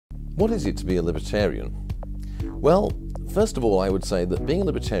What is it to be a libertarian? Well, first of all, I would say that being a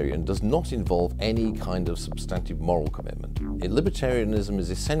libertarian does not involve any kind of substantive moral commitment. Libertarianism is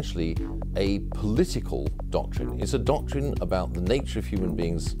essentially a political doctrine. It's a doctrine about the nature of human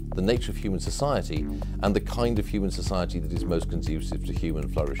beings, the nature of human society, and the kind of human society that is most conducive to human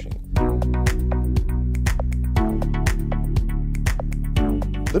flourishing.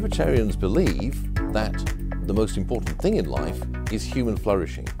 Libertarians believe that the most important thing in life is human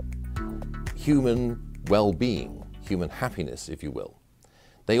flourishing, human well-being, human happiness, if you will.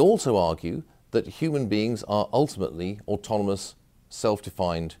 They also argue that human beings are ultimately autonomous,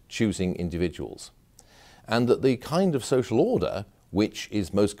 self-defined, choosing individuals, and that the kind of social order which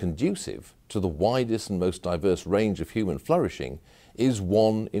is most conducive to the widest and most diverse range of human flourishing is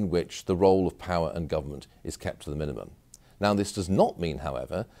one in which the role of power and government is kept to the minimum. Now, this does not mean,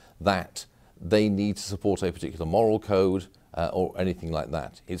 however, that they need to support a particular moral code or anything like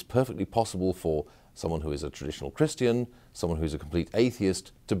that. It's perfectly possible for someone who is a traditional Christian, someone who is a complete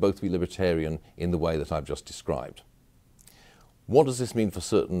atheist, to both be libertarian in the way that I've just described. What does this mean for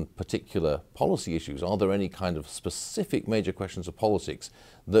certain particular policy issues? Are there any kind of specific major questions of politics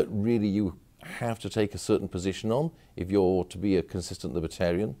that really you have to take a certain position on if you're to be a consistent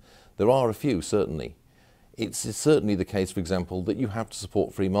libertarian? There are a few, certainly. It's certainly the case, for example, that you have to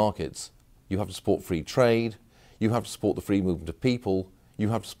support free markets, you have to support free trade, you have to support the free movement of people, you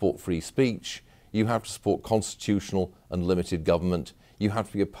have to support free speech, you have to support constitutional and limited government, you have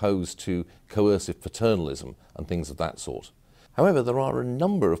to be opposed to coercive paternalism and things of that sort. However, there are a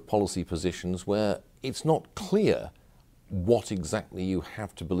number of policy positions where it's not clear what exactly you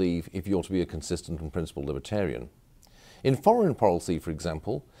have to believe if you're to be a consistent and principled libertarian. In foreign policy, for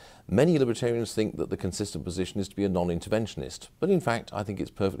example, many libertarians think that the consistent position is to be a non-interventionist, but in fact I think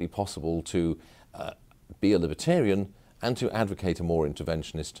it's perfectly possible to be a libertarian and to advocate a more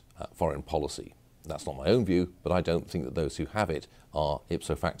interventionist foreign policy. That's not my own view, but I don't think that those who have it are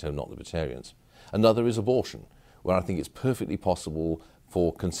ipso facto not libertarians. Another is abortion, where I think it's perfectly possible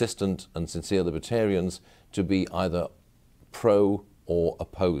for consistent and sincere libertarians to be either pro or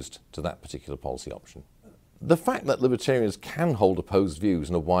opposed to that particular policy option. The fact that libertarians can hold opposed views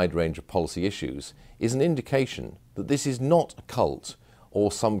on a wide range of policy issues is an indication that this is not a cult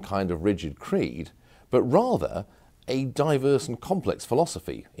or some kind of rigid creed, but rather a diverse and complex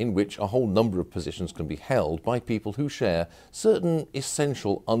philosophy in which a whole number of positions can be held by people who share certain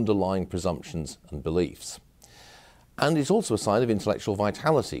essential underlying presumptions and beliefs. And it's also a sign of intellectual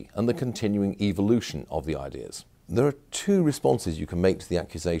vitality and the continuing evolution of the ideas. There are two responses you can make to the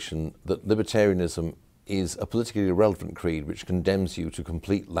accusation that libertarianism is a politically irrelevant creed which condemns you to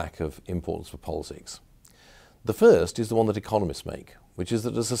complete lack of importance for politics. The first is the one that economists make, which is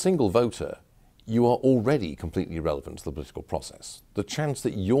that as a single voter, you are already completely irrelevant to the political process. The chance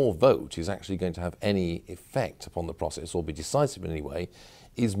that your vote is actually going to have any effect upon the process or be decisive in any way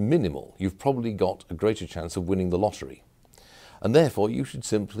is minimal. You've probably got a greater chance of winning the lottery. And therefore, you should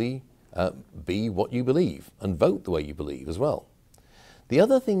simply be what you believe and vote the way you believe as well. The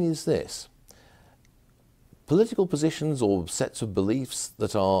other thing is this. Political positions or sets of beliefs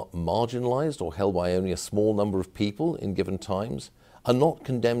that are marginalised or held by only a small number of people in given times are not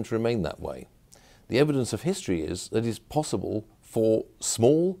condemned to remain that way. The evidence of history is that it is possible for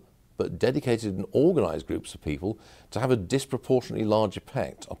small but dedicated and organised groups of people to have a disproportionately large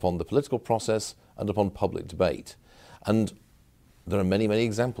effect upon the political process and upon public debate. And there are many, many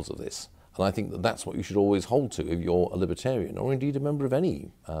examples of this. And I think that that's what you should always hold to if you're a libertarian or indeed a member of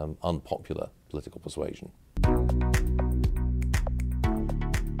any unpopular political persuasion.